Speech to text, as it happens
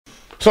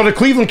So the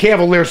Cleveland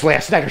Cavaliers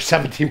last night are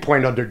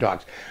 17-point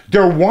underdogs.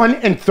 They're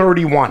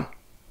 1-31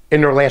 in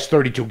their last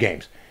 32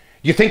 games.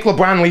 You think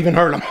LeBron will even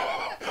hurt them?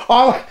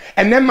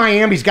 And then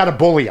Miami's got to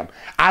bully him.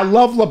 I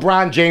love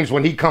LeBron James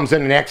when he comes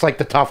in and acts like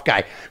the tough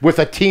guy with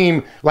a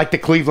team like the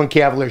Cleveland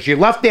Cavaliers. You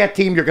left that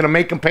team, you're going to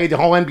make them pay. The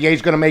whole NBA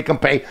is going to make them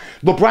pay.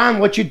 LeBron,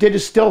 what you did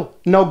is still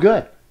no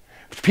good.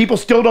 People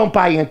still don't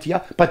buy into you,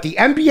 but the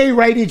NBA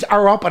ratings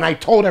are up, and I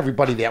told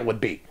everybody that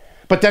would be.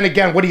 But then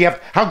again, what do you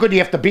have? How good do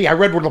you have to be? I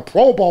read where the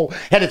Pro Bowl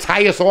had its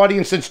highest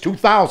audience since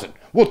 2000.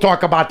 We'll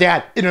talk about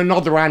that in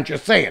another round,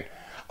 just saying.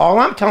 All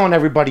I'm telling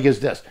everybody is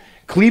this.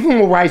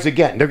 Cleveland will rise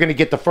again. They're going to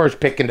get the first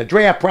pick in the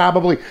draft,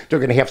 probably. They're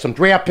going to have some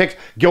draft picks.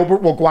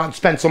 Gilbert will go out and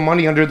spend some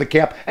money under the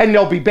cap, and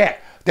they'll be back.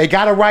 They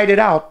got to ride it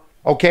out,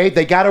 okay?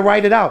 They got to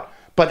ride it out.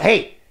 But,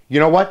 hey, you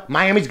know what?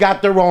 Miami's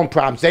got their own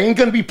problems. They ain't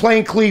going to be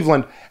playing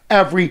Cleveland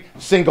every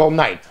single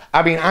night.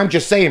 I mean, I'm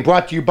just saying,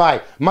 brought to you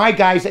by my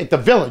guys at the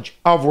Village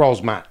of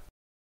Rosemont.